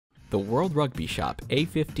The World Rugby Shop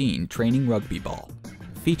A-XV Training Rugby Ball.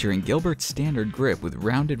 Featuring Gilbert's standard grip with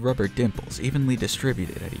rounded rubber dimples evenly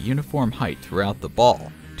distributed at a uniform height throughout the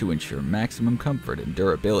ball to ensure maximum comfort and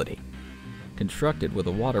durability. Constructed with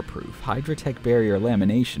a waterproof Hydra barrier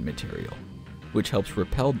lamination material, which helps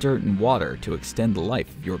repel dirt and water to extend the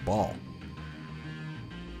life of your ball.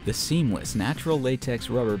 The seamless natural latex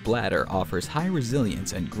rubber bladder offers high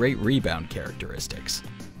resilience and great rebound characteristics.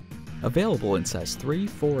 Available in size 3,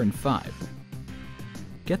 4, and 5.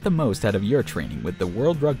 Get the most out of your training with the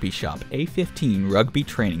World Rugby Shop A-XV Rugby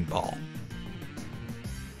Training Ball.